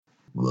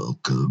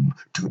Welcome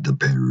to the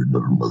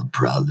Paranormal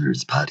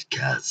Prowlers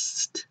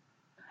podcast.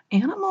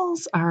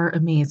 Animals are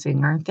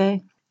amazing, aren't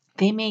they?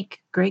 They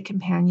make great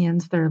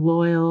companions. They're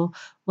loyal,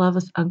 love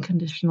us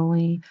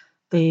unconditionally.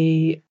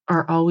 They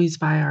are always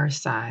by our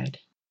side.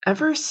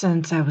 Ever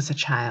since I was a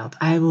child,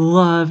 I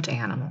loved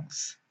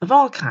animals of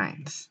all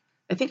kinds.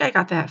 I think I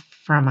got that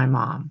from my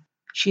mom.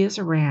 She has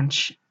a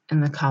ranch in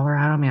the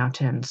Colorado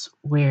mountains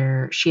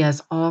where she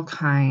has all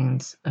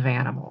kinds of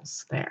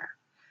animals there,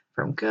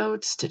 from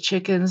goats to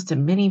chickens to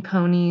mini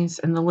ponies,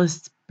 and the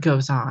list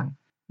goes on.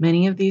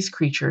 Many of these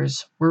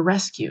creatures were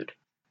rescued.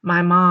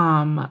 My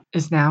mom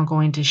is now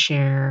going to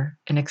share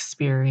an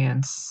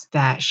experience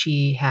that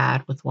she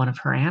had with one of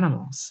her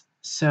animals.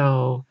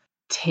 So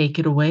take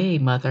it away,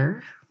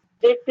 Mother.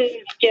 This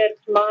is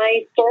just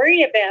my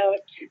story about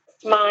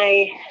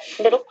my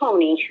little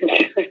pony.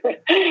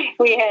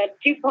 We had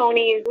two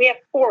ponies. We have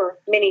 4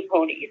 mini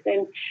ponies,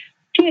 and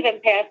 2 of them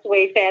passed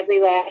away sadly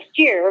last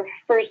year.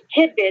 First,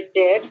 Tidbit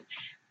did.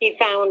 He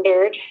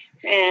foundered,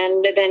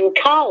 and then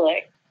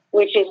Colic,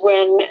 which is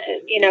when,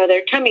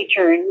 their tummy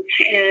turns,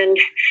 and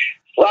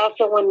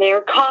also when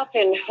their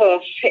coffin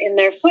hoof in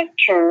their foot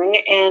turn.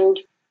 And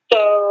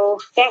so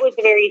that was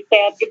a very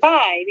sad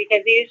goodbye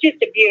because he was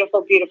just a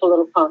beautiful, beautiful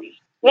little pony.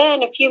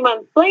 Then a few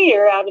months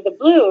later, out of the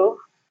blue,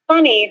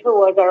 Sunny, who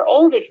was our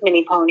oldest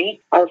mini pony,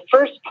 our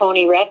first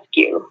pony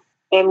rescue,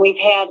 and we've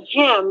had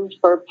him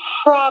for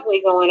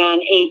probably going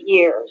on 8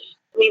 years.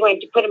 We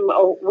went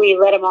to we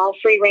let him all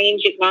free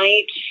range at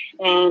night,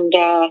 and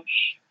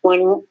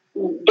when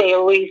they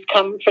always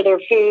come for their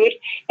food,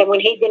 and when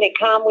he didn't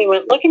come, we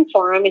went looking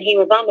for him, and he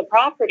was on the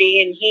property,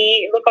 and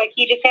it looked like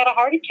he just had a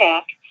heart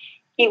attack.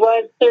 He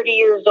was 30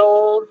 years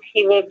old.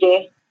 He lived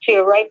to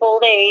a ripe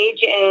old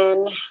age,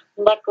 and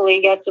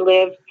luckily got to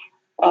live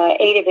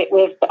 8 of it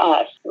with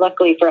us,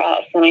 luckily for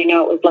us. And I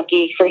know it was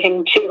lucky for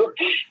him too,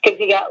 because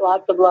he got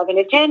lots of love and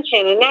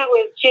attention. And that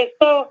was just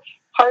so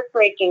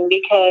heartbreaking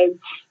because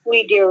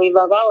we dearly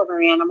love all of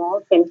our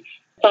animals. And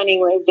Sonny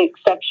was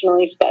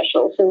exceptionally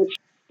special since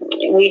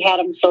we had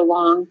him so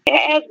long,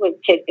 as was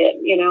Tidbit.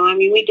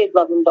 We did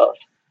love them both.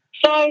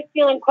 So I was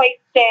feeling quite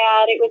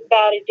sad. It was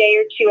about a day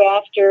or 2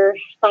 after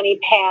Sonny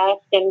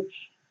passed, and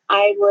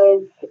I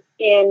was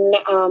in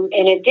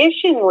an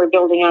addition we're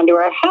building onto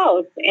our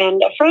house,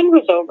 and a friend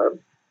was over.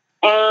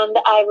 And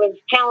I was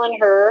telling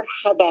her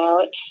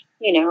about,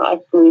 us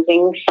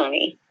losing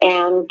Sonny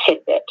and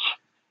Tidbit.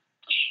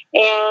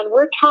 And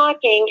we're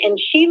talking, and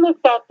she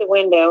looks out the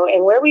window,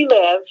 and where we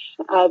live,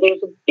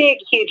 there's a big,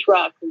 huge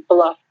rock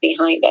bluff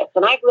behind us.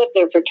 And I've lived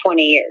there for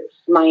 20 years,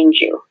 mind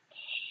you.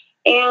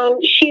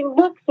 And she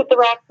looks at the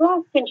rock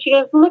bluff, and she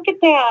goes, "Look at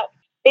that.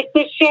 It's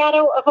the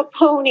shadow of a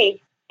pony."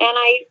 And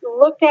I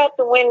looked out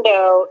the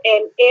window,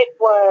 and it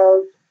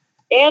was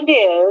and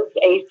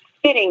is a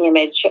spitting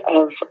image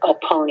of a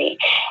pony.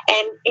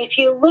 And if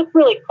you look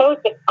really close,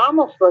 it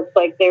almost looks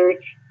like there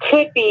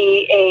could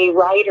be a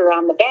rider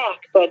on the back,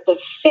 but the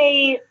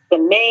face, the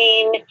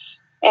mane,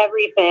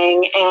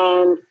 everything.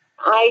 And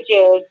I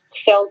just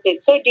felt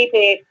it so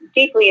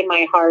deeply in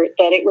my heart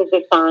that it was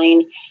a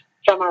sign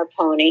from our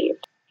ponies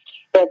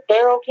that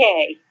they're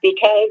okay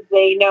because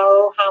they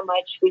know how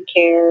much we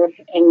care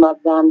and love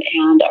them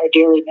and are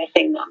dearly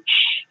missing them.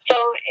 So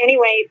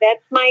anyway,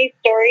 that's my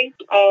story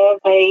of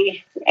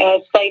a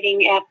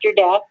sighting after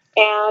death.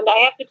 And I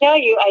have to tell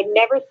you, I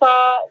never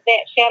saw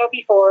that shadow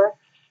before,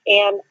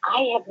 and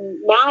I have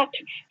not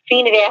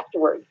seen it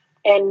afterwards.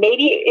 And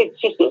maybe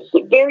it's just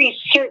a very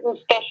certain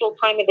special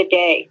time of the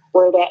day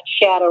where that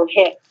shadow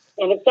hits.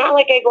 And it's not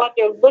like I go out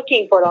there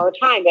looking for it all the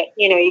time, but,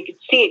 you could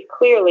see it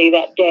clearly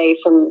that day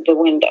from the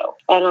window.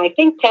 And I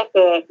think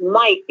Tessa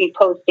might be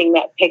posting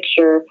that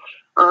picture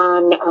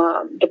on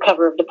the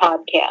cover of the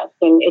podcast,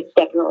 and it's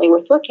definitely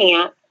worth looking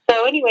at.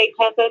 So anyway,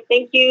 Tessa,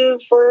 thank you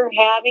for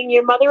having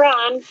your mother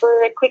on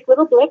for a quick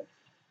little blip.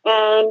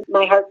 And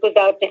my heart goes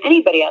out to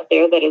anybody out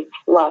there that has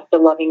lost a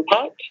loving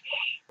pet.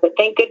 But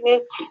thank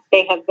goodness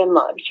they have been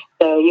loved.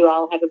 So you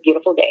all have a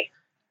beautiful day.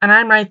 And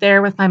I'm right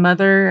there with my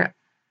mother.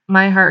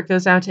 My heart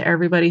goes out to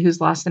everybody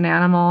who's lost an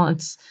animal.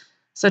 It's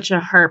such a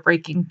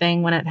heartbreaking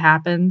thing when it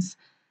happens.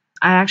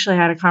 I actually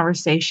had a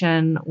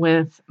conversation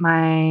with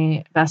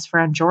my best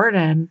friend,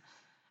 Jordan,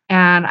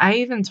 and I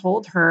even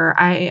told her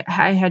I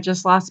had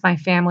just lost my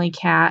family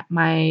cat.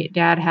 My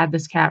dad had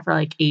this cat for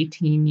like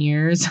 18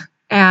 years,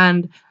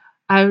 and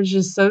I was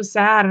just so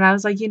sad. And I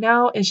was like,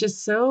 it's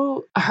just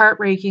so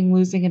heartbreaking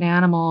losing an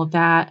animal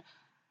that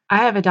I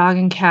have a dog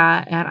and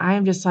cat, and I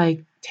am just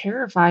like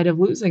terrified of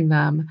losing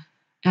them.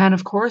 And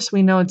of course,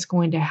 we know it's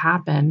going to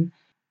happen.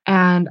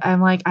 And I'm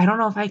like, I don't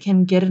know if I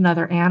can get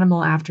another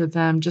animal after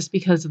them just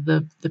because of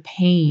the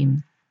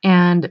pain.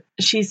 And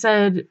she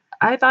said,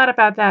 I thought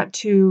about that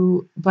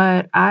too,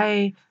 but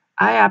I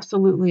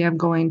absolutely am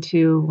going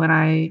to when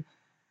I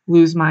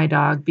lose my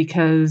dog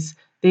because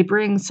they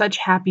bring such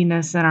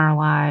happiness in our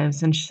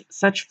lives and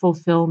such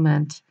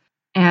fulfillment.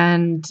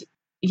 And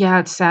yeah,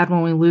 it's sad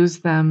when we lose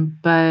them,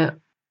 but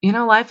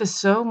life is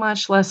so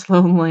much less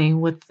lonely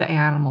with the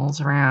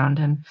animals around.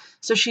 And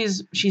so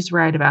she's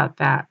right about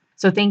that.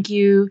 So thank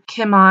you,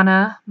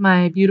 KimAnna,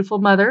 my beautiful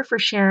mother, for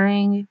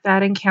sharing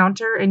that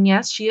encounter. And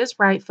yes, she is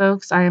right,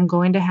 folks. I am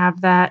going to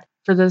have that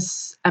for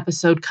this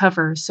episode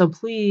cover. So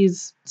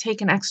please take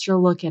an extra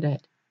look at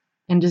it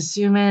and just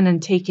zoom in and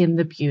take in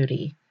the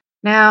beauty.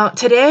 Now,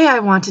 today I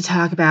want to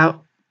talk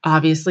about,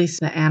 obviously,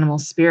 the animal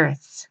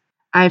spirits.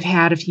 I've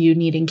had a few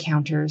neat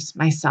encounters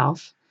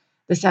myself.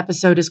 This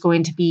episode is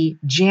going to be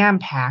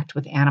jam-packed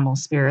with animal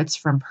spirits,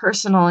 from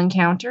personal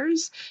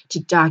encounters to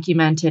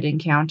documented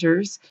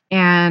encounters.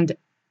 And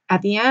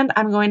at the end,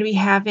 I'm going to be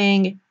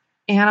having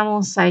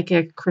animal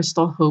psychic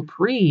Crystal Hope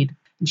Reed,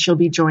 and she'll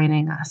be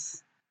joining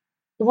us.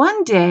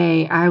 One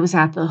day, I was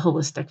at the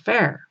Holistic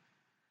Fair.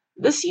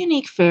 This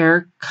unique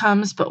fair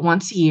comes but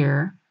once a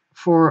year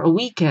for a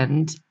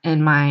weekend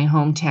in my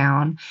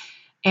hometown,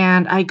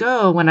 and I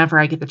go whenever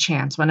I get the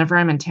chance. Whenever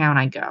I'm in town,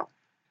 I go.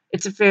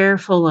 It's a fair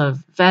full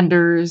of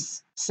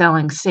vendors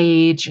selling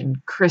sage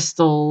and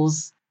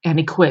crystals and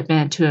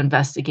equipment to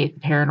investigate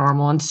the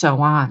paranormal and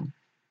so on.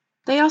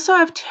 They also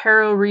have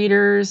tarot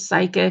readers,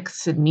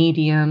 psychics, and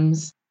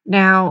mediums.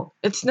 Now,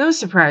 it's no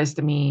surprise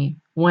to me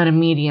when a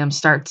medium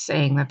starts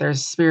saying that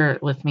there's a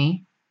spirit with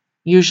me.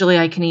 Usually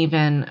I can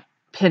even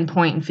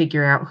pinpoint and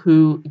figure out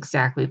who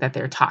exactly that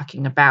they're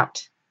talking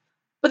about.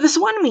 But this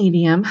one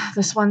medium,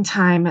 this one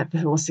time at the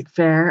Holistic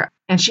Fair,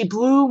 and she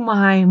blew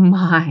my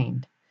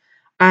mind.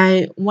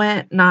 I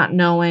went not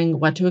knowing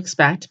what to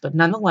expect, but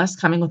nonetheless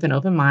coming with an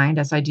open mind,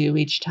 as I do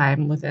each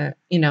time with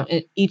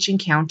each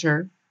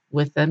encounter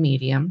with a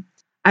medium.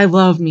 I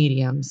love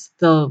mediums,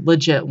 the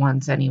legit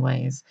ones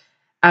anyways.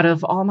 Out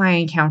of all my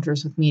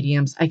encounters with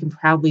mediums, I can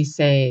proudly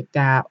say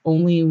that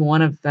only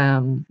one of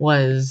them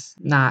was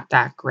not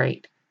that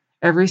great.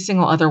 Every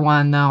single other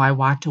one, though, I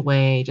walked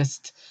away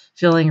just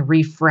feeling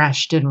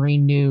refreshed and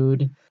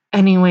renewed.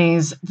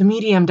 Anyways, the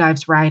medium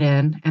dives right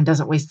in and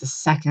doesn't waste a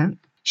second.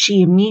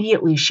 She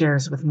immediately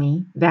shares with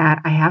me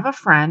that I have a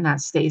friend that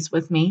stays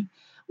with me.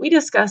 We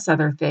discuss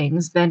other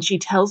things. Then she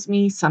tells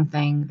me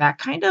something that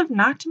kind of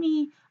knocked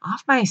me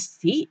off my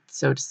seat,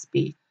 so to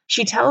speak.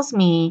 She tells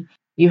me,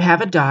 "You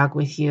have a dog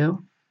with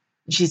you."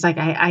 She's like,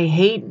 I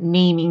hate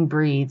naming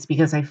breeds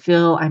because I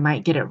feel I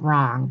might get it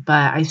wrong,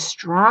 but I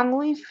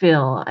strongly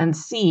feel and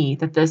see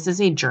that this is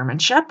a German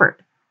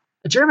Shepherd.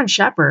 A German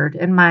Shepherd,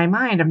 in my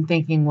mind, I'm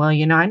thinking, well,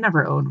 I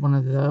never owned one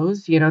of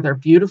those. They're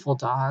beautiful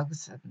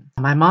dogs. And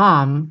my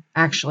mom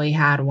actually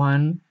had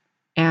one.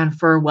 And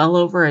for well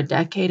over a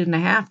decade and a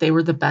half, they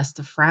were the best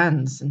of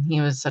friends. And he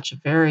was such a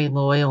very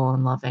loyal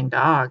and loving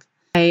dog.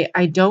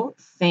 I don't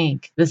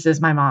think this is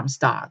my mom's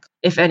dog.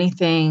 If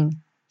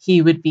anything,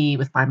 he would be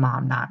with my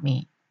mom, not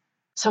me.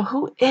 So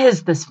who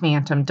is this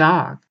phantom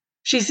dog?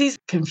 She sees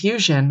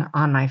confusion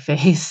on my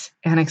face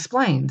and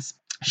explains.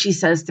 She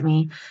says to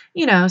me,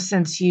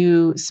 since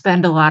you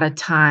spend a lot of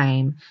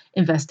time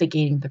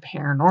investigating the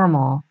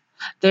paranormal,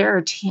 there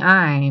are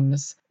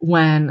times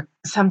when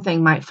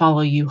something might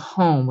follow you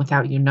home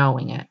without you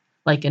knowing it,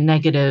 like a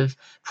negative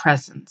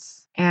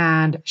presence.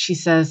 And she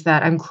says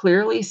that I'm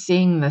clearly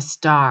seeing this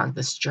dog,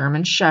 this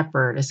German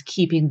Shepherd, is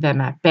keeping them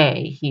at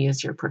bay. He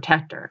is your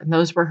protector. And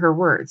those were her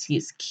words.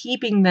 He's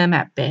keeping them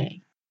at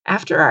bay.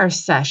 After our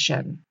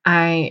session,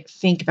 I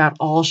think about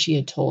all she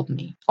had told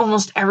me.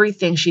 Almost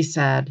everything she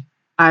said,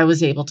 I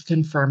was able to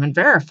confirm and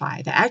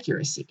verify the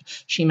accuracy.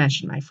 She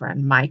mentioned my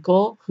friend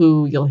Michael,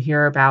 who you'll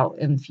hear about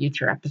in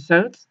future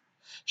episodes.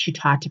 She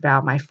talked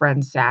about my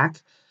friend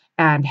Zach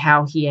and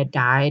how he had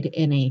died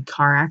in a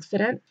car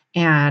accident,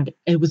 and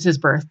it was his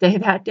birthday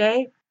that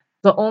day.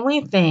 The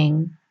only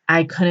thing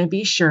I couldn't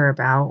be sure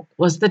about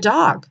was the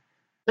dog,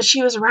 but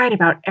she was right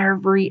about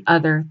every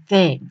other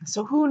thing.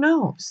 So who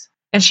knows?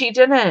 And she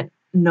didn't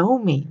know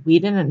me. We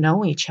didn't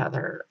know each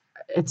other.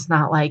 It's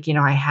not like,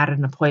 I had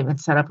an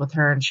appointment set up with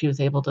her and she was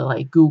able to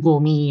like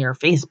Google me or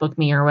Facebook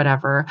me or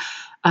whatever.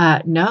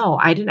 No,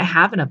 I didn't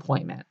have an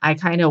appointment. I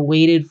kind of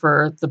waited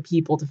for the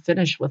people to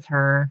finish with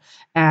her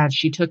and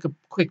she took a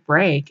quick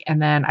break and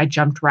then I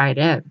jumped right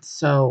in.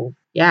 So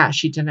yeah,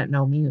 she didn't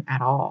know me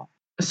at all.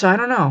 So I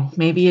don't know.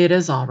 Maybe it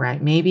is all right.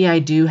 Maybe I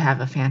do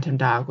have a phantom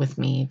dog with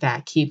me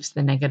that keeps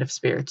the negative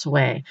spirits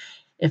away.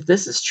 If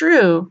this is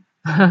true,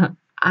 I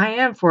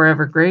am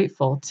forever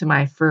grateful to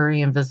my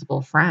furry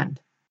invisible friend.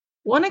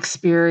 One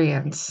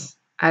experience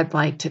I'd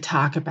like to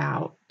talk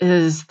about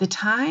is the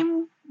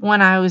time when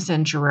I was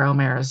in Jerome,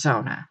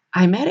 Arizona.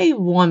 I met a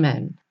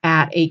woman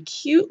at a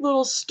cute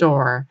little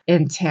store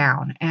in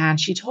town, and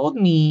she told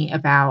me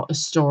about a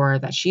store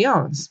that she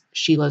owns,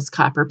 Sheila's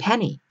Copper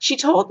Penny. She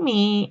told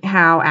me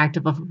how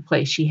active of a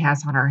place she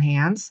has on her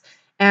hands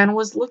and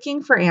was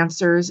looking for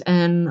answers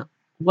in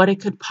what it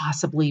could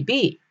possibly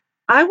be.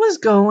 I was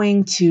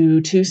going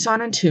to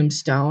Tucson and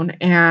Tombstone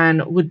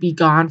and would be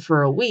gone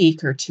for a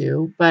week or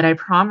two, but I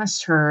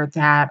promised her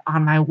that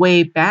on my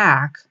way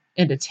back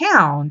into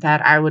town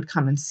that I would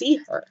come and see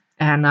her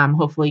and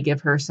hopefully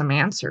give her some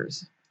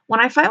answers.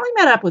 When I finally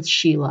met up with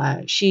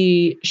Sheila,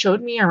 she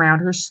showed me around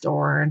her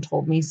store and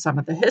told me some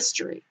of the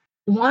history.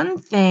 One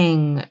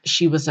thing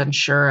she was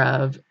unsure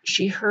of,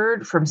 she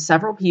heard from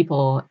several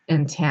people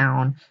in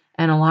town,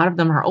 and a lot of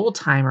them are old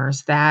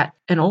timers, that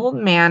an old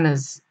man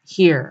is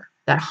here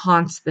that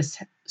haunts this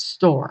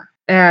store.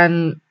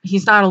 And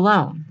he's not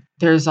alone.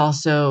 There's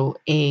also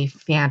a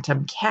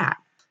phantom cat.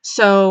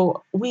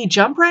 So we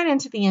jump right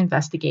into the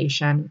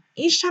investigation.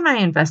 Each time I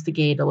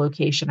investigate a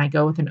location, I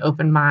go with an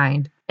open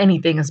mind.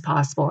 Anything is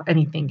possible.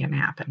 Anything can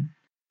happen.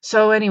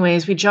 So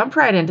anyways, we jump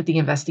right into the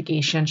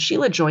investigation.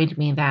 Sheila joined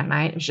me that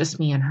night. It was just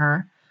me and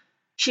her.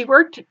 She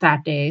worked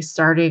that day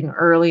starting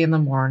early in the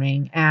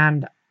morning,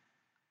 and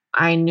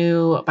I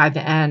knew by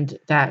the end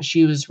that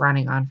she was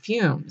running on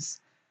fumes,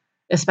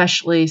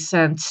 especially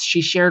since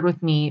she shared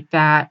with me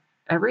that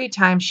every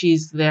time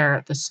she's there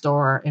at the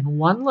store in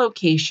one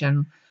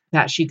location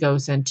that she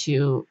goes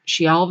into,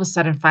 she all of a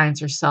sudden finds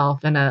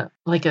herself in a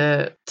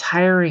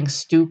tiring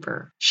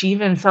stupor. She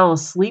even fell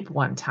asleep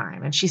one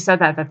time, and she said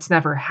that that's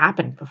never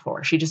happened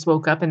before. She just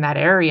woke up in that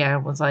area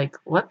and was like,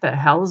 "What the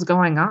hell is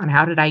going on?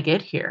 How did I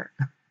get here?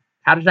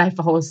 How did I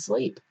fall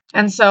asleep?"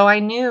 And so I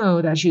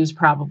knew that she was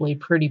probably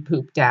pretty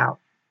pooped out.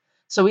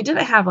 So we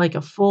didn't have like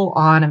a full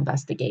on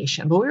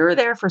investigation, but we were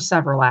there for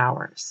several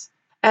hours.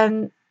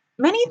 And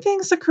many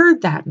things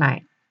occurred that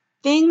night.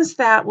 Things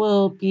that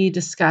will be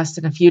discussed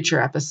in a future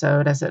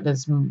episode as it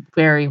is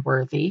very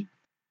worthy.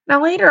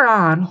 Now, later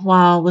on,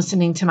 while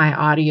listening to my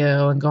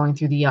audio and going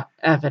through the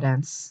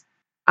evidence,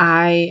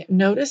 I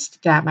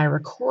noticed that my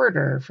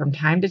recorder from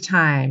time to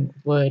time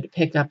would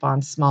pick up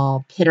on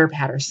small pitter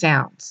patter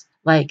sounds,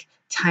 like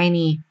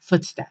tiny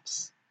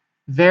footsteps,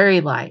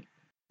 very light.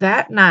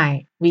 That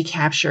night, we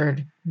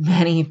captured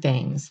many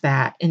things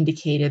that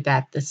indicated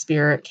that the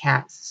spirit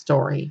cat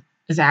story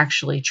is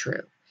actually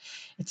true.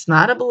 It's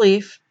not a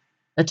belief,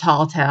 a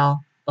tall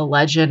tale, a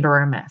legend, or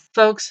a myth.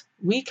 Folks,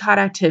 we caught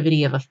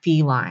activity of a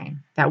feline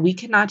that we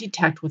cannot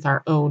detect with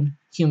our own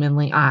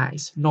humanly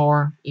eyes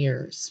nor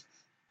ears.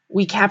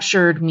 We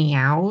captured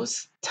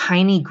meows,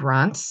 tiny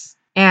grunts,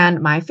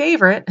 and my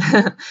favorite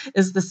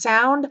is the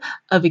sound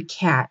of a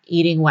cat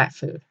eating wet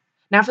food.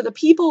 Now, for the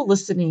people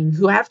listening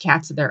who have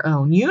cats of their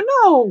own, you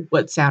know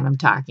what sound I'm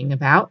talking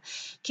about.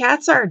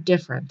 Cats are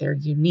different. They're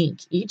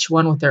unique, each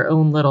one with their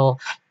own little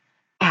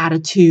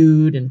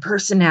attitude and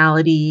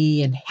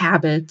personality and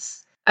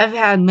habits. I've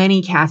had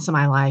many cats in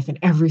my life, and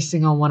every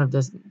single one of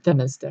them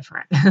is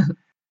different.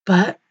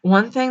 But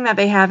one thing that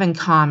they have in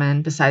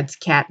common, besides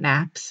cat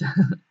naps,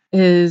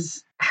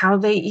 is how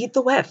they eat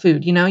the wet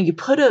food. You know, you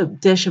put a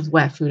dish of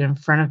wet food in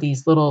front of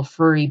these little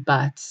furry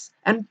butts,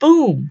 and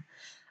boom,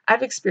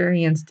 I've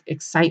experienced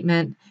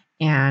excitement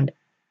and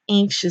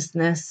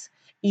anxiousness,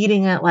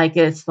 eating it like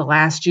it's the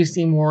last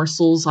juicy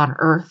morsels on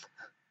earth,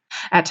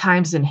 at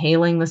times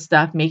inhaling the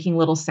stuff, making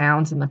little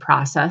sounds in the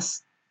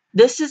process.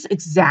 This is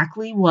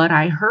exactly what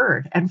I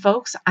heard. And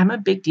folks, I'm a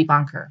big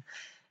debunker.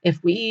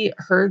 If we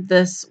heard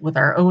this with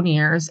our own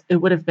ears, it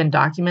would have been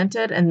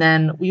documented, and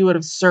then we would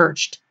have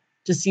searched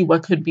to see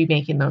what could be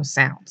making those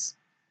sounds.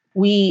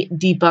 We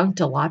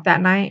debunked a lot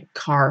that night: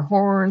 car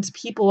horns,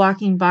 people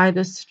walking by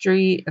the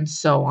street, and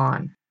so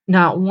on.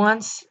 Not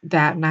once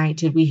that night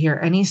did we hear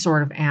any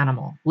sort of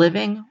animal,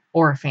 living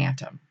or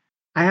phantom.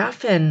 I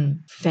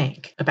often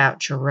think about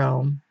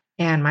Jerome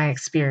and my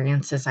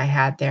experiences I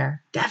had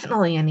there.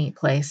 Definitely a neat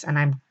place, and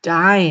I'm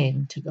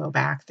dying to go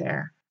back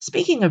there.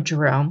 Speaking of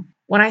Jerome,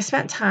 when I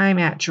spent time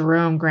at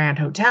Jerome Grand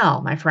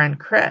Hotel, my friend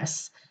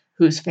Chris,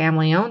 whose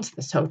family owns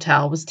this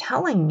hotel, was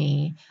telling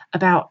me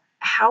about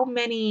how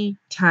many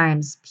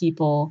times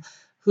people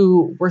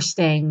who were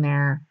staying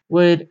there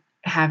would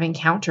have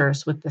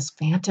encounters with this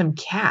phantom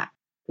cat.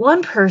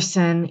 One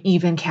person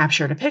even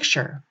captured a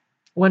picture.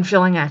 When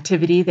filling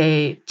activity,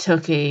 they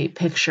took a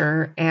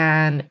picture,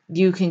 and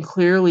you can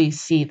clearly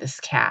see this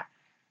cat.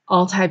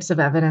 All types of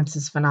evidence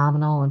is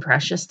phenomenal and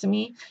precious to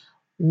me.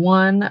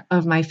 One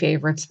of my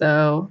favorites,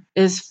 though,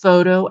 is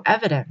photo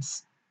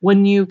evidence.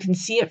 When you can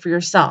see it for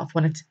yourself,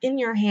 when it's in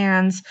your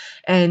hands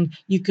and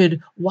you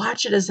could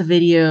watch it as a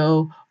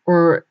video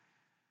or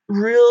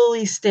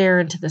really stare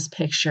into this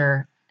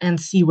picture and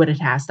see what it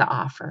has to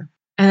offer.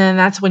 And then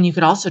that's when you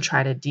could also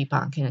try to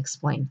debunk and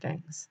explain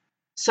things.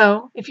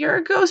 So if you're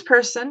a ghost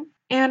person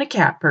and a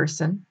cat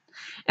person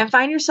and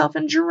find yourself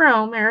in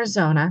Jerome,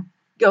 Arizona,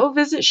 go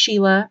visit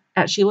Sheila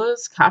at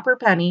Sheila's Copper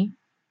Penny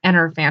and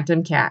her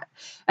phantom cat.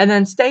 And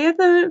then stay at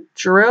the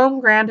Jerome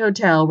Grand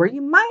Hotel, where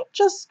you might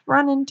just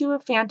run into a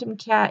phantom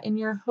cat in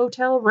your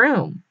hotel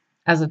room,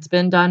 as it's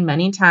been done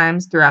many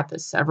times throughout the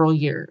several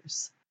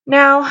years.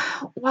 Now,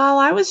 while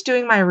I was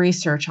doing my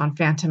research on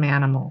phantom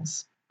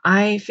animals,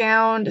 I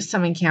found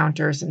some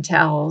encounters and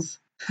tells.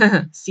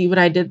 See what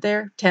I did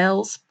there?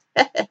 Tells.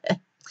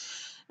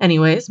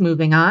 Anyways,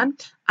 moving on.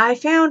 I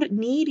found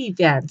neat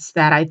events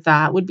that I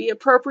thought would be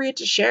appropriate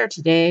to share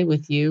today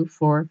with you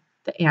for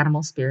the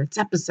Animal Spirits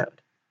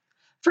episode.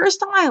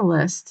 First on my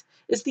list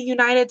is the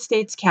United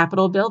States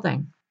Capitol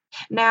building.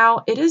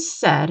 Now, it is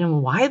said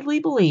and widely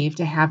believed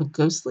to have a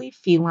ghostly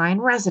feline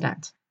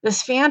resident.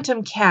 This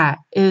phantom cat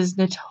is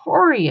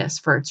notorious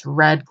for its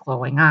red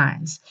glowing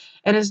eyes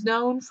and is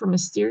known for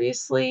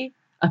mysteriously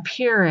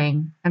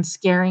appearing and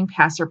scaring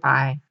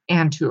passerby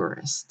and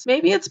tourists.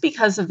 Maybe it's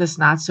because of this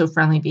not so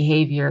friendly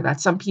behavior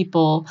that some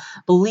people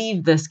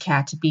believe this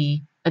cat to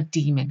be a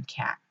demon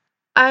cat.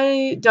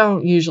 I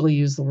don't usually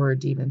use the word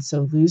demon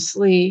so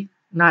loosely.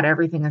 Not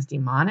everything is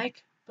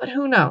demonic, but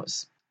who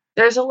knows?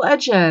 There's a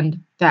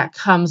legend that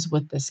comes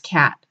with this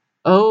cat.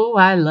 Oh,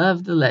 I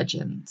love the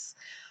legends.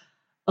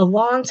 A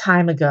long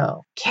time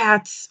ago,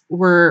 cats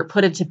were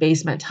put into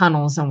basement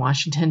tunnels in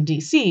Washington,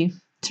 D.C.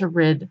 to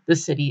rid the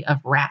city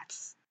of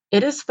rats.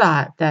 It is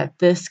thought that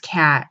this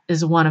cat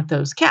is one of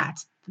those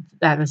cats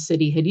that the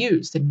city had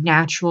used, a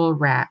natural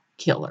rat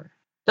killer.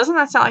 Doesn't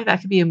that sound like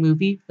that could be a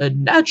movie? A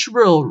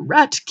natural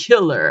rat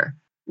killer.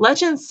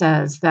 Legend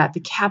says that the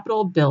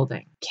Capitol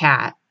building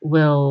cat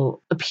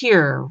will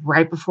appear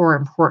right before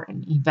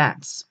important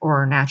events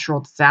or natural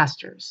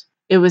disasters.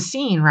 It was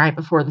seen right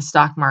before the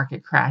stock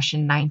market crash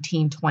in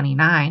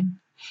 1929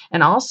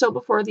 and also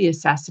before the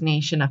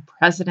assassination of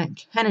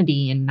President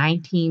Kennedy in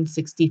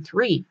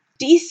 1963.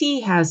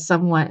 DC has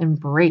somewhat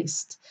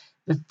embraced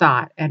the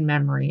thought and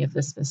memory of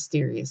this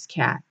mysterious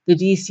cat. The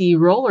DC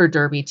roller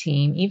derby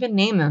team even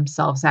named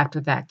themselves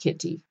after that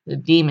kitty, the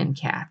Demon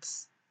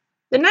Cats.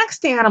 The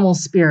next animal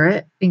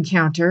spirit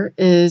encounter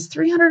is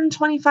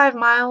 325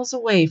 miles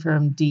away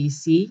from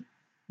DC,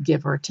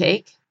 give or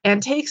take,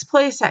 and takes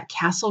place at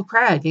Castle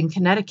Craig in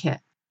Connecticut.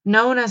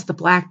 Known as the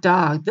Black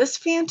Dog, this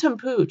phantom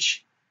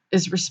pooch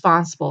is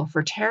responsible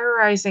for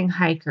terrorizing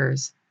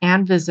hikers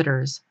and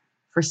visitors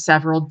for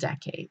several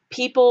decades.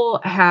 People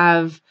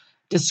have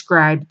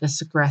described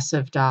this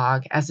aggressive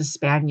dog as a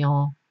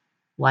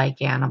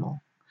spaniel-like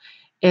animal.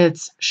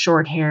 It's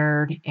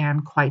short-haired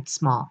and quite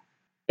small.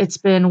 It's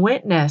been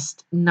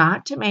witnessed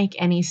not to make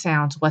any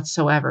sounds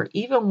whatsoever,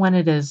 even when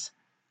it is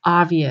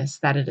obvious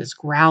that it is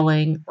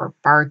growling or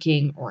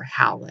barking or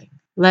howling.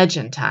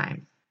 Legend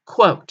time.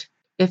 Quote,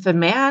 "If a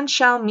man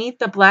shall meet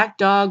the black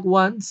dog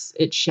once,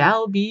 it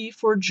shall be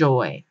for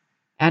joy.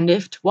 And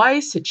if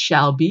twice, it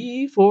shall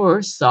be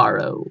for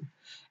sorrow.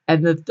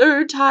 And the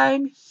third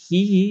time,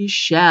 he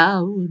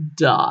shall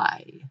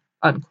die."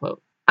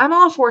 Unquote. I'm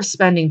all for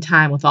spending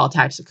time with all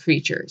types of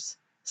creatures.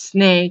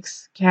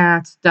 Snakes,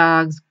 cats,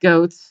 dogs,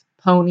 goats,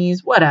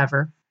 ponies,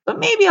 whatever. But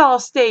maybe I'll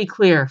stay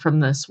clear from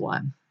this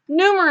one.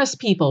 Numerous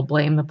people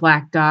blame the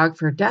black dog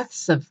for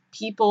deaths of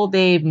people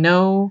they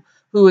know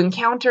who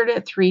encountered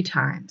it 3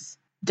 times.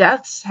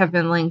 Deaths have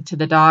been linked to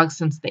the dog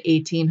since the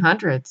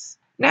 1800s.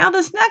 Now,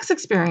 this next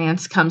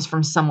experience comes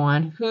from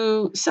someone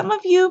who some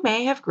of you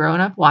may have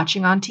grown up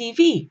watching on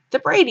TV, the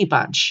Brady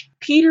Bunch.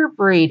 Peter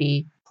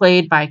Brady,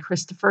 played by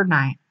Christopher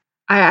Knight.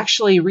 I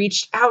actually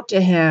reached out to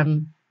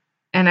him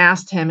and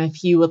asked him if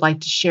he would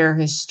like to share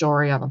his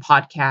story on the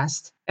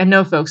podcast. And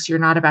no, folks, you're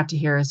not about to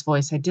hear his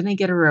voice. I didn't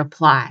get a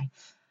reply.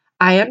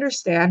 I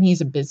understand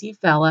he's a busy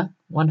fella,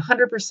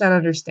 100%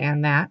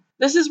 understand that.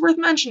 This is worth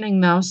mentioning,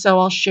 though, so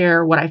I'll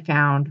share what I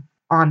found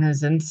on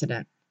his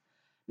incident.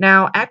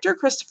 Now, actor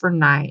Christopher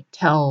Knight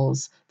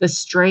tells the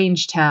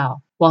strange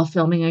tale while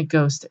filming a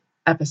ghost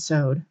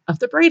episode of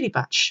The Brady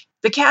Bunch.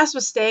 The cast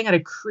was staying at a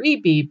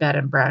creepy bed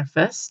and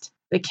breakfast.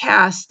 The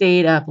cast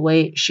stayed up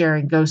late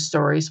sharing ghost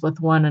stories with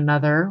one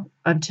another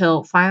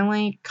until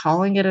finally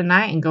calling it a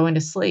night and going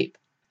to sleep.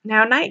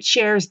 Now, Knight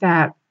shares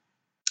that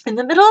in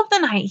the middle of the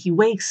night, he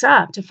wakes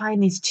up to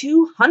find these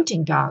 2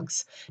 hunting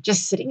dogs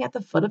just sitting at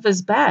the foot of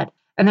his bed.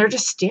 And they're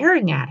just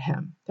staring at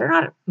him. They're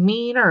not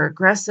mean or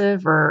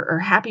aggressive or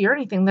happy or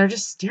anything. They're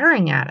just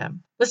staring at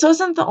him. This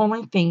wasn't the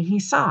only thing he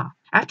saw.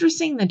 After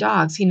seeing the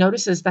dogs, he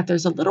notices that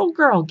there's a little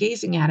girl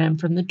gazing at him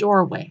from the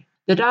doorway.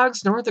 The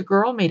dogs nor the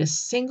girl made a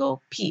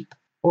single peep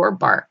or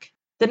bark.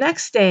 The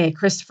next day,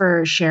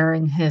 Christopher is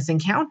sharing his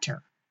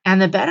encounter,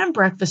 and the bed and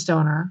breakfast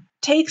owner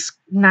takes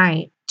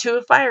Knight to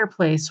a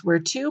fireplace where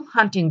 2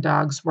 hunting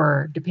dogs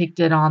were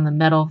depicted on the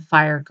metal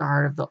fire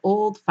guard of the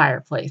old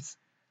fireplace.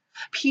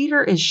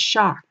 Peter is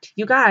shocked.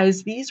 You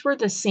guys, these were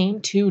the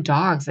same 2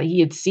 dogs that he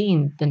had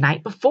seen the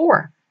night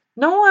before.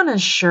 No one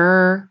is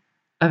sure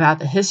about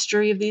the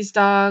history of these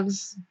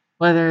dogs,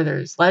 whether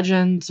there's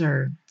legends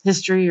or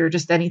history or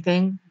just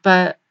anything,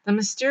 but the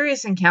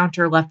mysterious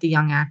encounter left the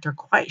young actor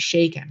quite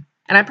shaken.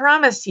 And I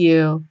promise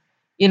you,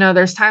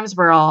 there's times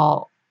where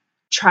I'll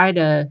try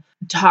to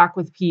talk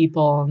with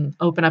people and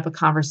open up a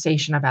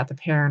conversation about the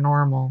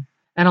paranormal.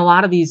 And a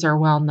lot of these are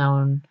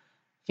well-known,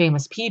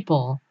 famous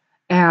people.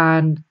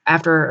 And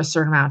after a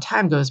certain amount of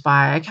time goes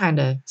by, I kind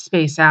of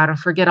space out and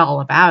forget all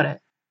about it.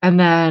 And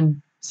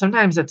then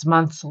sometimes it's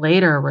months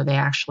later where they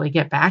actually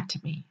get back to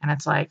me. And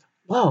it's like,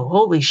 whoa,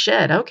 holy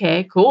shit.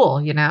 Okay,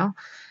 cool,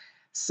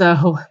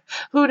 So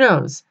who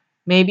knows?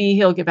 Maybe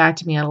he'll get back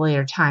to me at a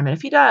later time. And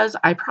if he does,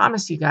 I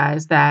promise you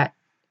guys that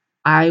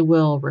I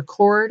will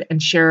record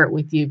and share it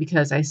with you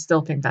because I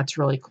still think that's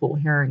really cool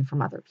hearing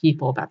from other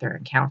people about their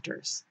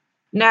encounters.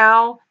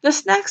 Now,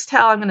 this next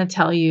tale I'm going to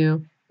tell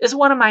you is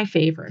one of my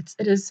favorites.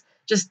 It is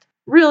just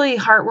really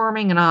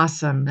heartwarming and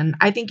awesome, and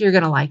I think you're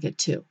going to like it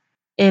too.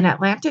 In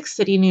Atlantic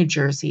City, New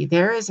Jersey,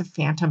 there is a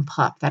phantom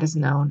pup that is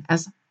known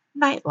as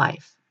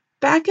Nightlife.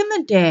 Back in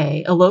the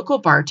day, a local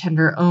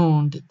bartender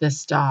owned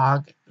this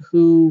dog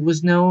who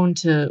was known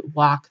to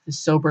walk the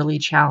soberly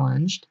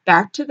challenged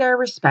back to their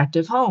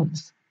respective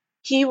homes.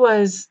 He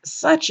was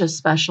such a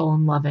special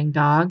and loving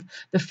dog.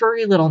 The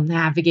furry little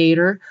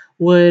navigator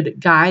would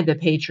guide the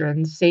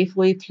patrons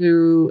safely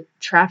through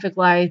traffic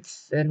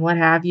lights and what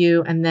have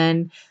you. And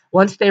then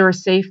once they were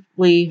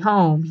safely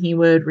home, he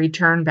would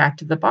return back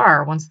to the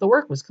bar once the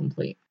work was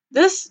complete.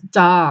 This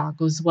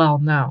dog was well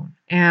known,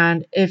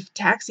 and if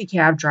taxi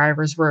cab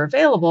drivers were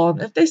available,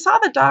 if they saw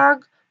the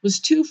dog was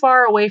too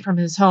far away from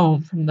his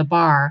home from the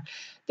bar,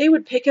 they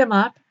would pick him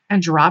up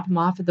and drop him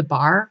off at the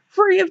bar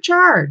free of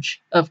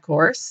charge, of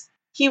course.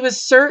 He was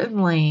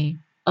certainly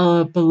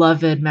a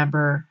beloved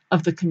member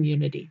of the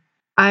community.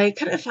 I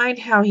couldn't find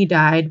how he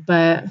died,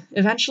 but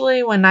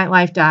eventually, when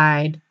nightlife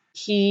died,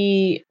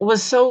 he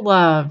was so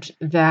loved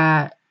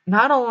that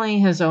not only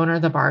his owner,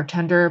 the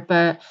bartender,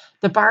 but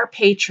the bar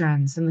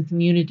patrons in the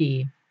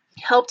community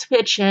helped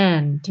pitch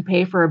in to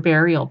pay for a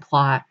burial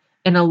plot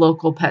in a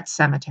local pet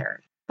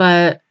cemetery.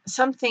 But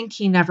some think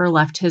he never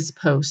left his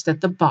post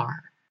at the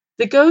bar.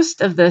 The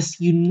ghost of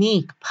this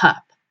unique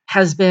pup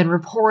has been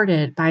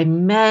reported by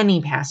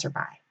many passerby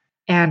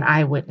and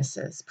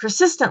eyewitnesses,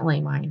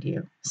 persistently, mind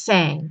you,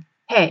 saying,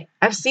 "Hey,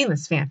 I've seen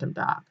this phantom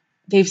dog."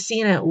 They've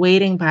seen it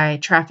waiting by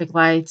traffic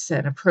lights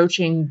and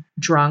approaching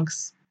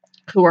drunks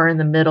who are in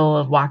the middle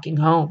of walking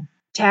home.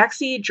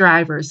 Taxi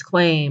drivers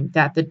claim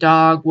that the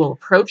dog will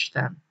approach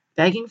them,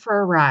 begging for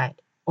a ride,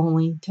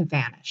 only to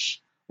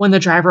vanish when the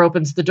driver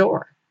opens the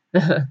door.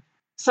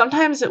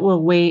 Sometimes it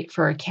will wait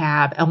for a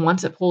cab, and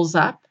once it pulls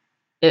up,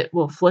 it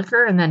will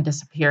flicker and then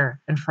disappear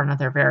in front of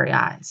their very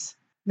eyes.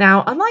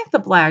 Now, unlike the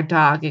black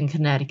dog in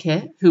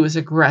Connecticut, who was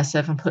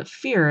aggressive and put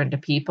fear into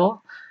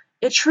people,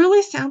 it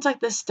truly sounds like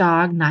this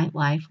dog,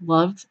 Nightlife,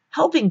 loved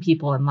helping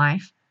people in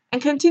life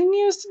and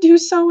continues to do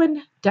so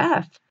in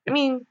death. I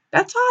mean,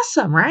 that's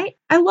awesome, right?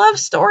 I love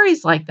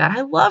stories like that.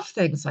 I love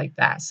things like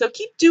that. So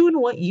keep doing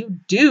what you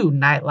do,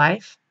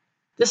 Nightlife.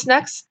 This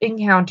next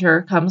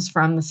encounter comes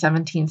from the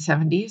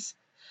 1770s,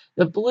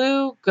 the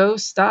blue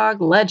ghost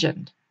dog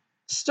legend.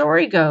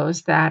 Story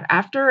goes that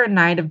after a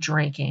night of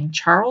drinking,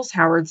 Charles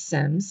Howard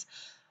Sims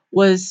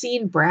was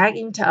seen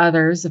bragging to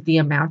others of the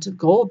amount of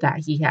gold that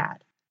he had.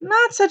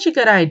 Not such a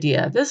good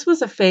idea. This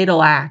was a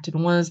fatal act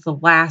and was the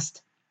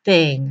last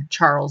thing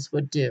Charles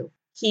would do.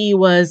 He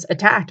was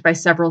attacked by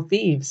several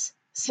thieves.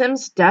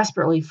 Sims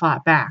desperately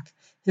fought back.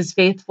 His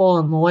faithful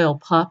and loyal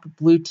pup,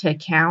 Blue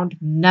Tick Hound,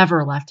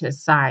 never left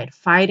his side,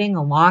 fighting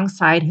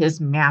alongside his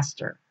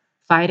master,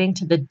 fighting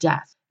to the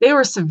death. They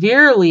were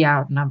severely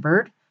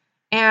outnumbered,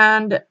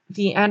 and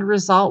the end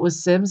result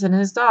was Sims and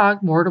his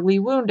dog, mortally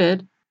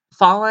wounded,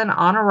 fallen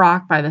on a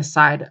rock by the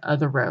side of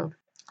the road.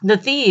 The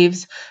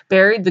thieves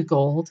buried the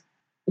gold.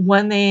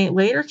 When they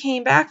later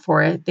came back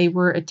for it, they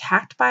were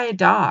attacked by a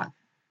dog.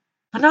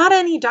 But not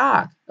any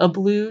dog, a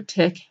blue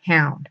tick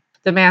hound.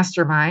 The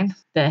mastermind,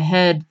 the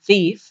head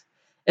thief,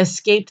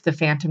 escaped the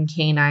phantom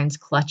canine's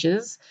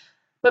clutches,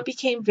 but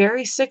became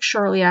very sick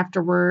shortly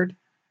afterward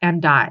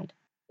and died.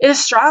 It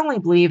is strongly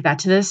believed that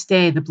to this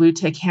day, the blue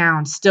tick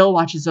hound still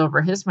watches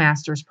over his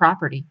master's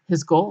property,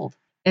 his gold.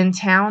 In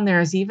town, there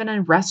is even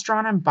a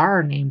restaurant and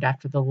bar named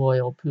after the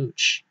loyal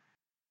pooch.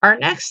 Our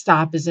next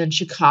stop is in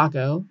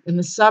Chicago, in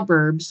the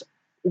suburbs,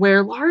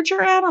 where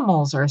larger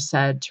animals are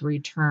said to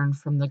return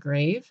from the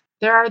grave.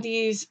 There are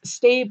these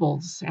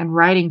stables and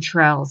riding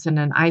trails in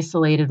an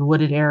isolated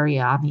wooded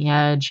area on the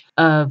edge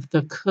of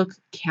the Cook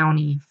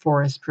County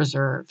Forest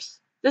Preserves.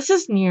 This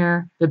is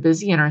near the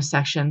busy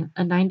intersection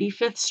of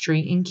 95th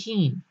Street in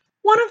Keene.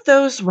 One of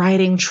those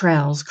riding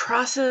trails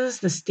crosses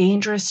this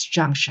dangerous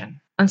junction.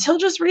 Until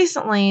just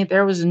recently,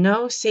 there was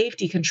no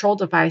safety control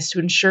device to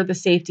ensure the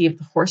safety of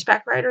the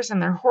horseback riders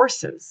and their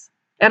horses.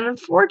 And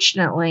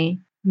unfortunately,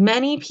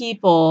 many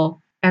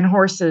people and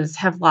horses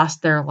have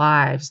lost their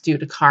lives due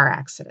to car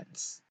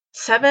accidents.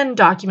 7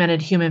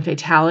 documented human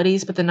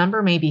fatalities, but the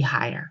number may be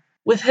higher.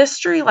 With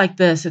history like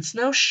this, it's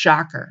no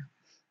shocker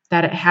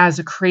that it has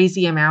a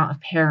crazy amount of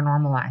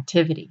paranormal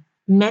activity.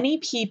 Many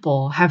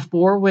people have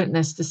bore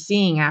witness to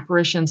seeing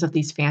apparitions of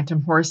these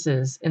phantom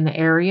horses in the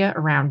area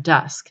around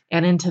dusk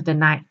and into the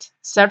night.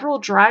 Several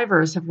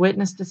drivers have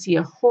witnessed to see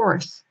a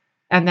horse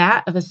and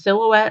that of a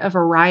silhouette of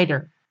a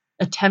rider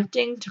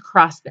attempting to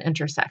cross the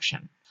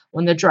intersection.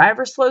 When the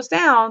driver slows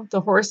down,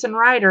 the horse and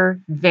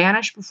rider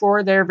vanish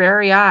before their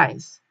very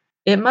eyes.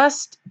 It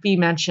must be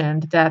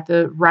mentioned that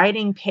the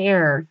riding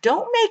pair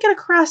don't make it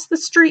across the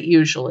street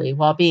usually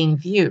while being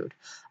viewed.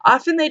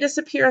 Often they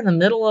disappear in the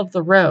middle of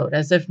the road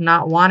as if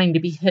not wanting to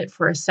be hit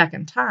for a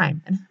second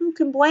time, and who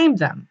can blame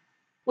them?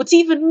 What's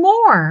even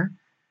more,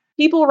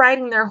 people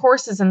riding their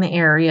horses in the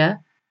area,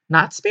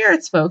 not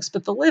spirits folks,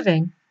 but the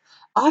living,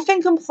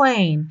 often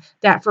complain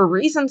that for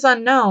reasons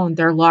unknown,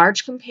 their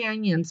large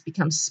companions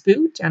become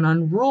spooked and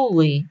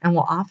unruly and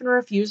will often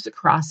refuse to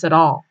cross at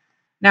all.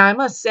 Now, I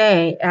must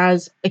say,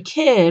 as a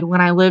kid, when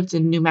I lived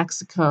in New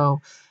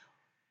Mexico,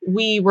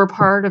 we were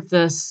part of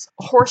this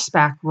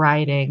horseback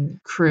riding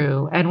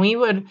crew, and we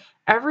would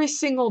every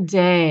single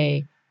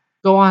day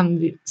go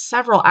on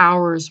several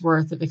hours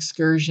worth of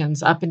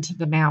excursions up into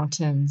the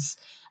mountains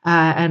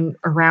and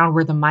around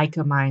where the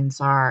mica mines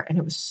are. And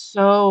it was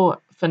so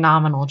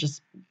phenomenal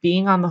just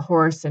being on the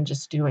horse and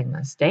just doing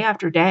this day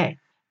after day.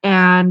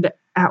 And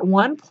at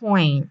one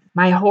point,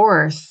 my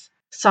horse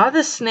saw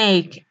the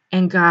snake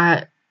and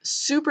got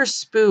super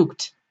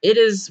spooked. It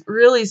is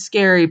really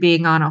scary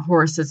being on a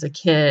horse as a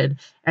kid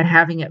and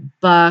having it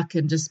buck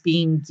and just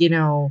being,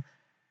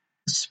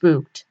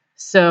 spooked.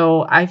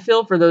 So I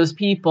feel for those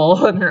people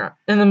when they're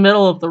in the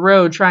middle of the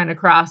road trying to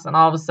cross, and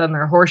all of a sudden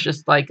their horse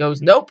just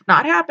goes, nope,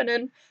 not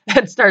happening,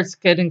 and starts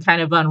getting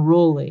kind of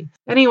unruly.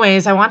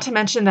 Anyways, I want to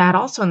mention that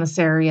also in this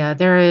area,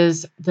 there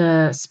is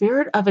the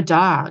spirit of a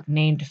dog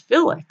named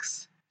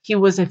Felix. He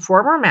was a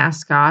former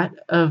mascot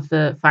of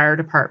the fire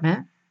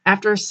department.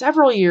 After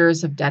several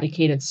years of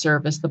dedicated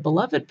service, the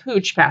beloved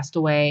Pooch passed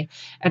away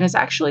and is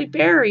actually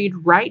buried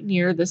right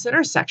near this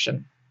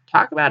intersection.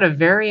 Talk about a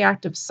very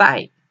active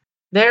site.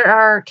 There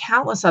are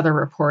countless other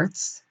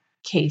reports,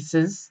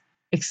 cases,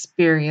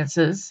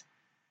 experiences,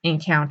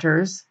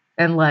 encounters,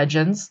 and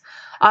legends.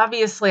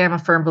 Obviously, I'm a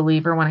firm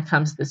believer when it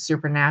comes to the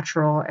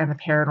supernatural and the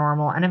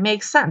paranormal, and it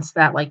makes sense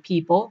that, like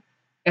people,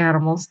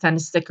 animals tend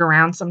to stick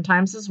around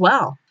sometimes as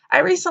well. I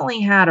recently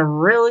had a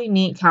really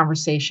neat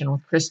conversation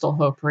with Crystal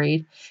Hope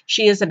Reed.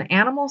 She is an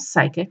animal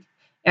psychic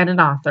and an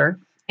author,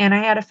 and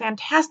I had a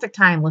fantastic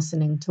time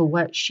listening to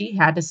what she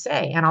had to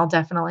say, and I'll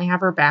definitely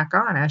have her back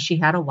on as she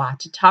had a lot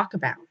to talk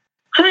about.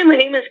 Hi, my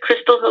name is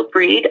Crystal Hope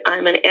Reed.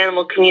 I'm an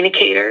animal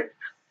communicator,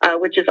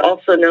 which is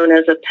also known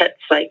as a pet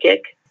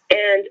psychic.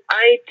 And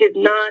I did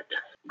not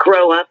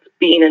grow up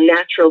being a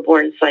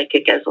natural-born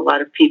psychic, as a lot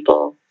of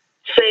people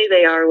say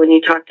they are when you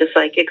talk to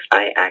psychics.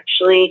 I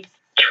actually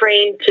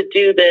trained to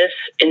do this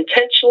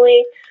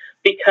intentionally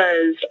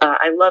because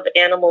I love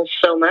animals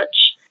so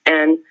much.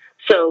 And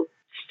so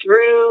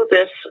through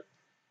this,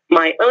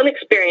 my own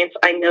experience,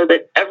 I know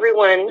that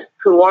everyone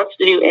who wants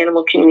to do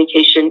animal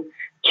communication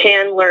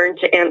can learn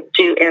to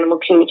do animal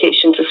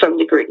communication to some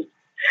degree.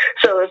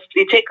 So if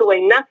you take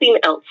away nothing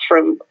else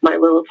from my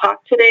little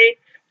talk today,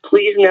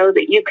 please know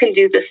that you can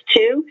do this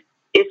too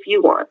if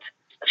you want.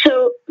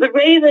 So the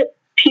way that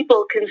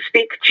people can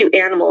speak to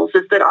animals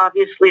is that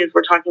obviously, as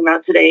we're talking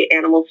about today,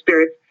 animal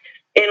spirits,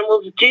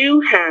 animals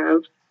do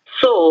have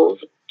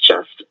souls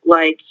just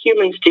like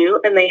humans do,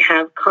 and they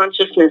have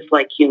consciousness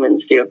like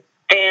humans do.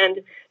 And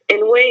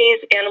in ways,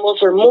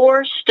 animals are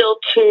more still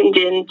tuned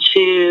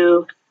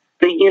into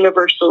the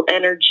universal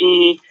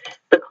energy,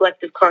 the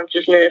collective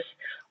consciousness,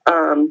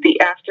 the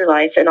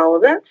afterlife, and all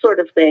of that sort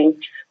of thing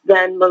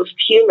than most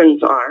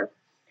humans are.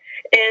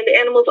 And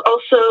animals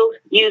also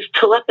use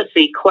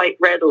telepathy quite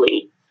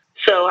readily.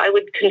 So I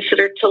would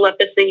consider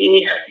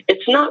telepathy,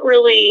 it's not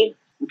really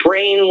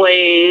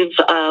brainwave.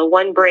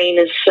 One brain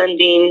is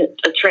sending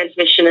a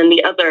transmission and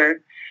the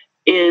other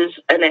is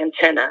an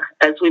antenna,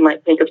 as we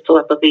might think of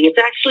telepathy. It's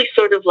actually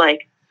sort of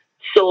like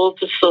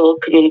soul-to-soul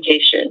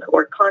communication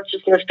or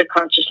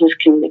consciousness-to-consciousness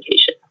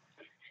communication.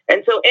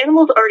 And so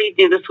animals already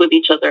do this with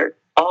each other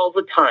all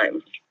the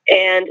time.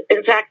 And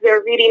in fact,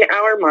 they're reading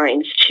our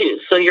minds too.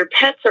 So your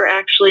pets are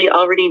actually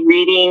already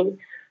reading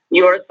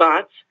your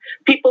thoughts.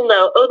 People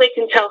know, they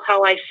can tell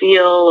how I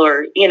feel,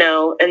 or,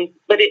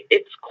 but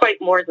it's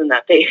quite more than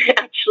that. They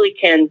actually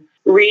can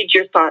read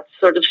your thoughts,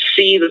 sort of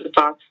see the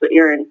thoughts that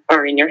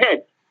are in your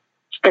head.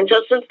 And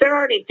so since they're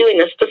already doing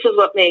this, this is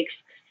what makes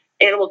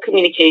animal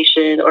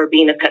communication or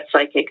being a pet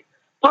psychic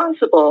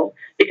possible,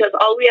 because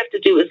all we have to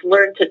do is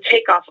learn to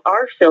take off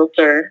our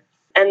filter,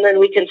 and then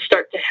we can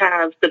start to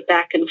have the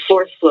back and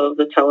forth flow of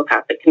the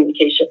telepathic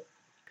communication.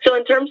 So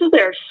in terms of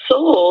their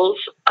souls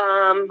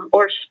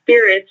or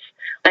spirits,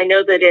 I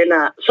know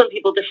that some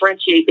people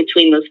differentiate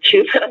between those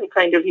two, but I'm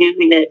kind of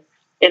using it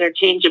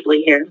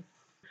interchangeably here.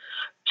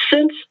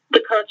 Since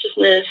the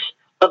consciousness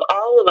of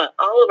all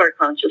of our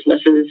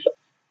consciousnesses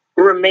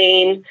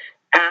remain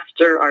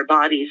after our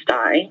bodies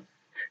die,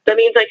 that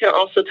means I can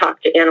also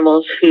talk to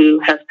animals who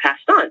have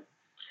passed on.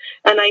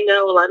 And I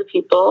know a lot of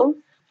people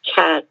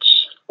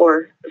catch,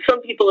 or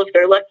some people, if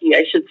they're lucky,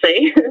 I should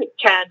say,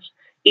 catch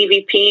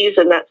EVPs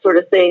and that sort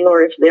of thing,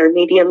 or if they're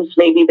mediums,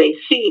 maybe they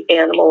see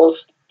animals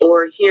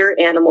or hear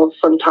animals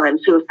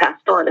sometimes who have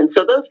passed on. And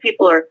so those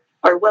people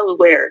are well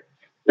aware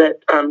that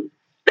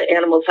the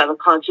animals have a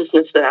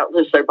consciousness that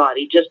outlives their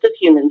body, just as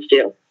humans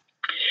do.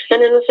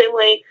 And in the same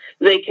way,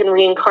 they can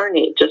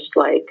reincarnate just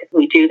like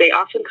we do. They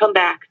often come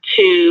back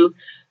to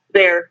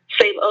their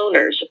same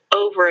owners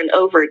over and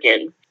over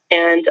again.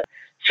 And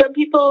some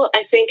people,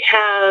 I think,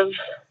 have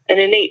an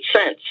innate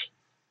sense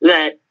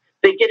that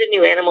they get a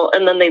new animal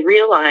and then they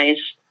realize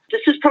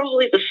this is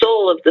probably the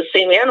soul of the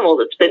same animal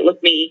that's been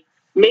with me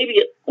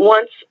maybe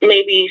once,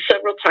 maybe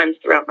several times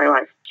throughout my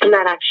life. And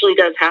that actually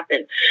does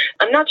happen.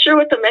 I'm not sure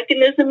what the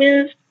mechanism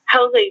is,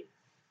 how they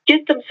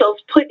get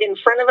themselves put in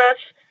front of us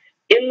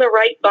in the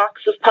right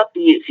box of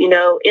puppies, in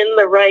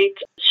the right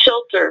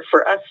shelter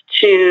for us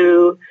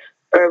to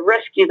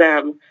rescue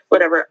them,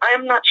 whatever.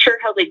 I'm not sure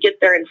how they get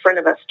there in front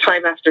of us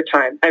time after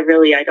time. I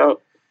don't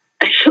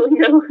actually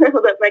know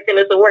how that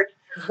mechanism works.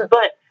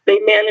 But they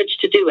managed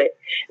to do it.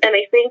 And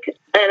I think,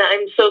 and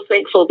I'm so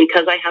thankful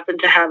because I happen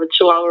to have a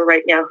Chihuahua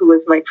right now who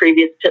was my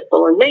previous pit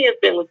bull and may have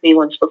been with me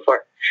once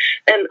before.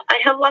 And I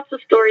have lots of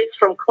stories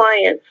from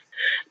clients.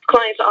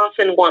 Clients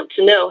often want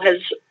to know, has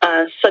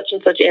such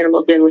and such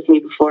animal been with me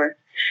before?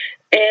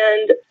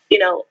 And,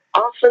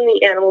 often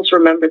the animals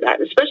remember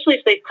that, especially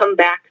if they've come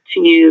back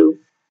to you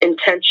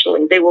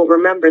intentionally. They will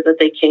remember that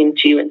they came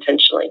to you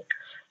intentionally.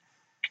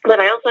 But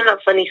I also have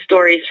funny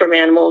stories from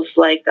animals.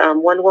 Like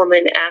one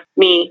woman asked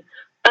me,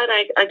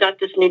 I got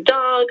this new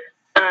dog.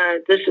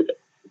 This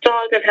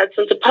dog I've had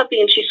since a puppy,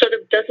 and she sort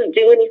of doesn't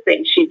do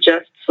anything. She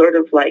just sort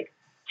of like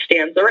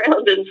stands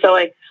around. And so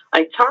I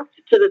talked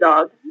to the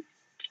dog,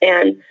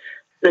 and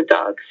the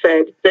dog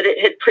said that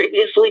it had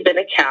previously been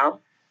a cow,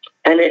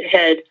 and it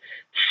had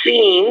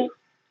seen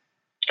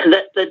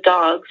that the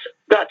dogs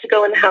got to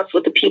go in the house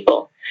with the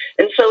people.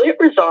 And so it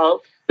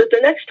resolved that the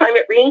next time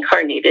it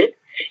reincarnated,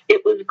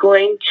 it was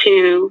going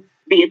to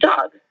be a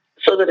dog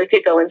so that it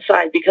could go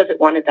inside because it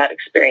wanted that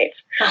experience.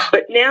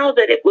 But now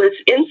that it was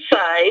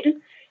inside,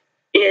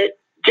 it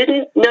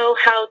didn't know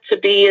how to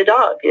be a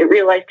dog. It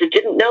realized it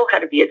didn't know how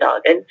to be a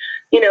dog. And,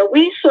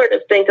 we sort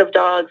of think of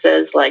dogs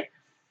as like,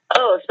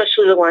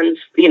 especially the ones,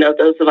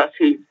 those of us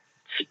who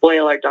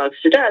spoil our dogs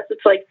to death.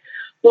 It's like,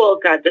 well,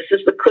 God, this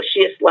is the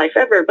cushiest life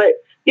ever. But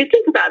you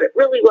think about it,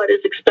 really what is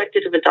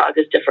expected of a dog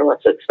is different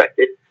what's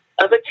expected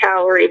of a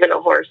cow or even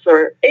a horse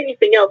or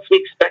anything else. We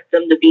expect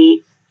them to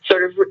be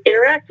sort of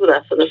interact with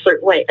us in a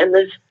certain way. And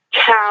this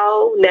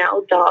cow,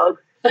 now dog,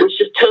 was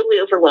just totally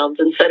overwhelmed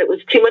and said it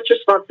was too much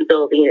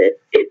responsibility.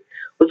 It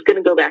was going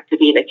to go back to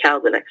being a cow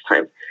the next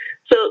time.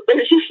 So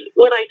there's just,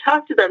 when I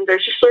talk to them,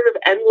 there's just sort of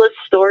endless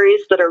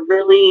stories that are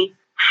really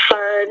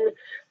fun.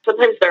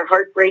 Sometimes they're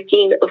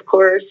heartbreaking, of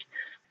course,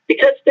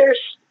 because there's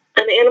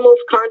an animal's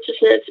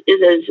consciousness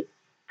is as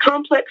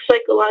complex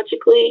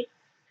psychologically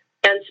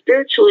and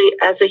spiritually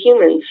as a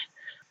human's.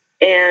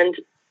 And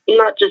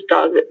not just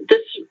dogs.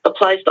 This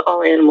applies to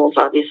all animals,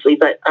 obviously,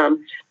 but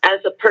as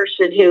a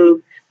person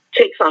who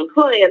takes on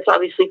clients,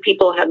 obviously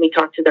people have me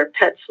talk to their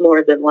pets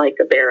more than like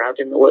a bear out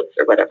in the woods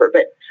or whatever,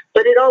 but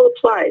it all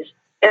applies.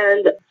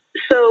 And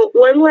so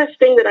one last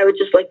thing that I would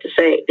just like to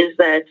say is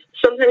that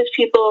sometimes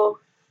people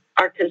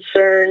are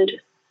concerned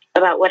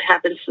about what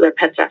happens to their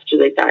pets after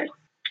they die.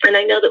 And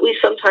I know that we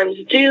sometimes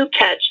do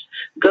catch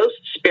ghost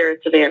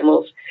spirits of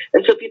animals.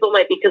 And so people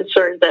might be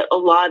concerned that a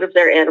lot of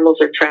their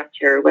animals are trapped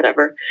here or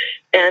whatever.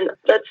 And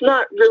that's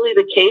not really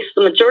the case.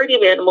 The majority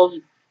of animals,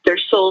 their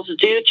souls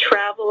do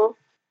travel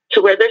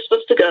to where they're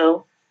supposed to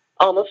go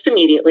almost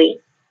immediately.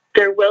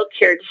 They're well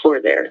cared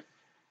for there.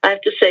 I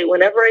have to say,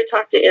 whenever I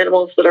talk to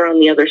animals that are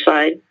on the other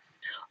side,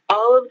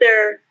 all of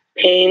their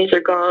pains are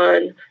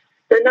gone.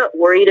 They're not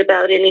worried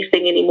about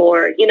anything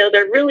anymore.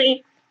 They're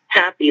really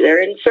happy.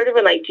 They're in sort of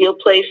an ideal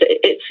place.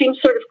 It seems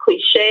sort of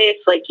cliche.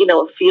 It's like,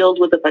 a field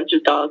with a bunch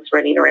of dogs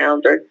running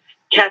around or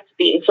cats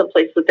being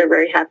someplace that they're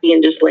very happy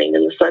and just laying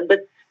in the sun.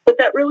 But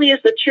that really is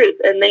the truth.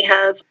 And they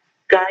have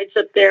guides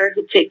up there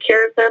who take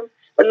care of them,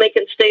 and they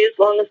can stay as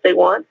long as they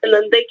want. And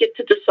then they get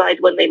to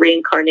decide when they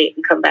reincarnate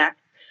and come back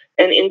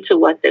and into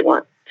what they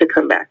want to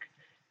come back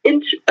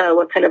into,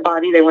 what kind of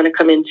body they want to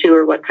come into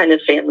or what kind of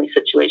family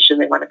situation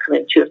they want to come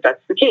into if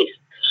that's the case.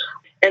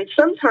 And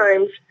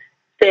sometimes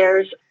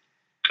there's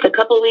a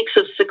couple of weeks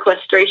of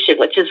sequestration,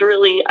 which is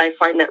really, I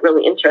find that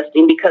really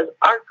interesting because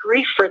our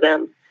grief for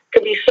them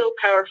can be so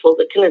powerful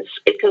that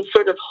it can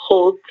sort of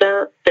hold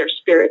their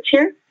spirits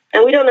here.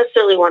 And we don't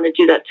necessarily want to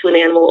do that to an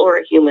animal or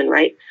a human,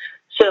 right?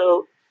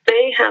 So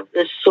they have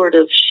this sort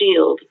of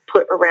shield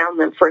put around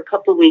them for a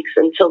couple of weeks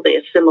until they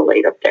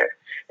assimilate up there.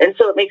 And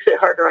so it makes it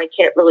harder. I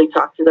can't really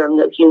talk to them.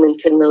 No human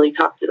can really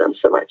talk to them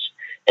so much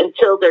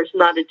until there's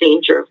not a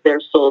danger of their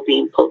soul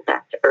being pulled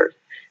back to Earth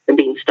and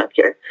being stuck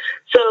here.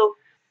 So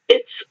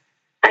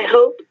I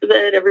hope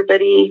that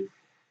everybody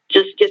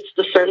just gets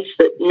the sense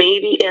that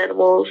maybe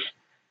animals,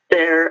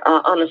 they're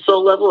on a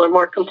soul level are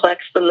more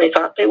complex than they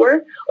thought they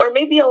were. Or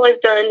maybe all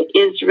I've done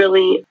is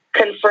really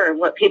confirm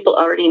what people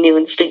already knew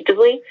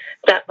instinctively.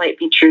 That might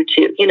be true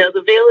too.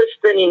 The veil is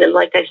thinning, and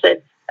like I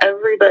said,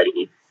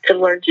 everybody can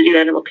learn to do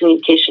animal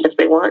communication if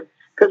they want,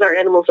 because our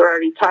animals are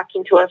already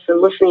talking to us and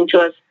listening to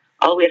us.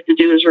 All we have to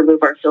do is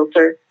remove our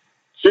filter.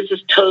 So this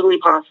is totally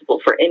possible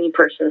for any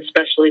person,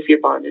 especially if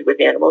you're bonded with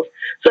animals.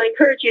 So I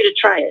encourage you to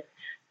try it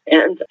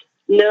and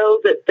know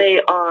that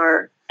they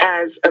are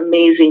as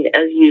amazing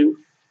as you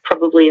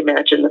probably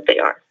imagine that they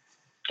are.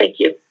 Thank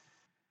you.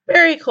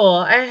 Very cool.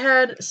 I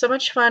had so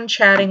much fun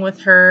chatting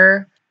with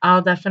her.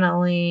 I'll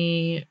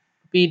definitely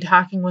be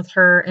talking with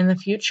her in the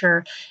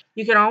future.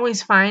 You can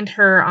always find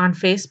her on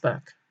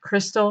Facebook,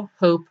 Crystal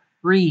Hope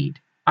Reed,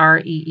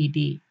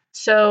 REED.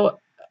 So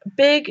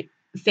big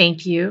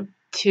thank you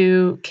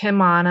to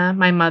KimAnna,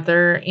 my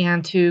mother,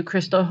 and to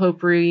Crystal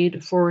Hope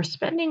Reed for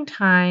spending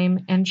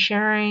time and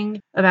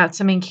sharing about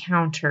some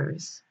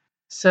encounters.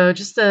 So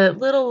just a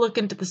little look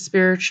into the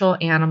spiritual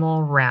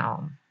animal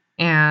realm,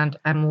 and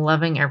I'm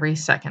loving every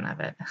second of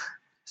it.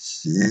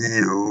 See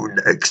you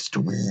next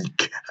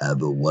week.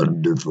 Have a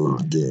wonderful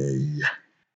day.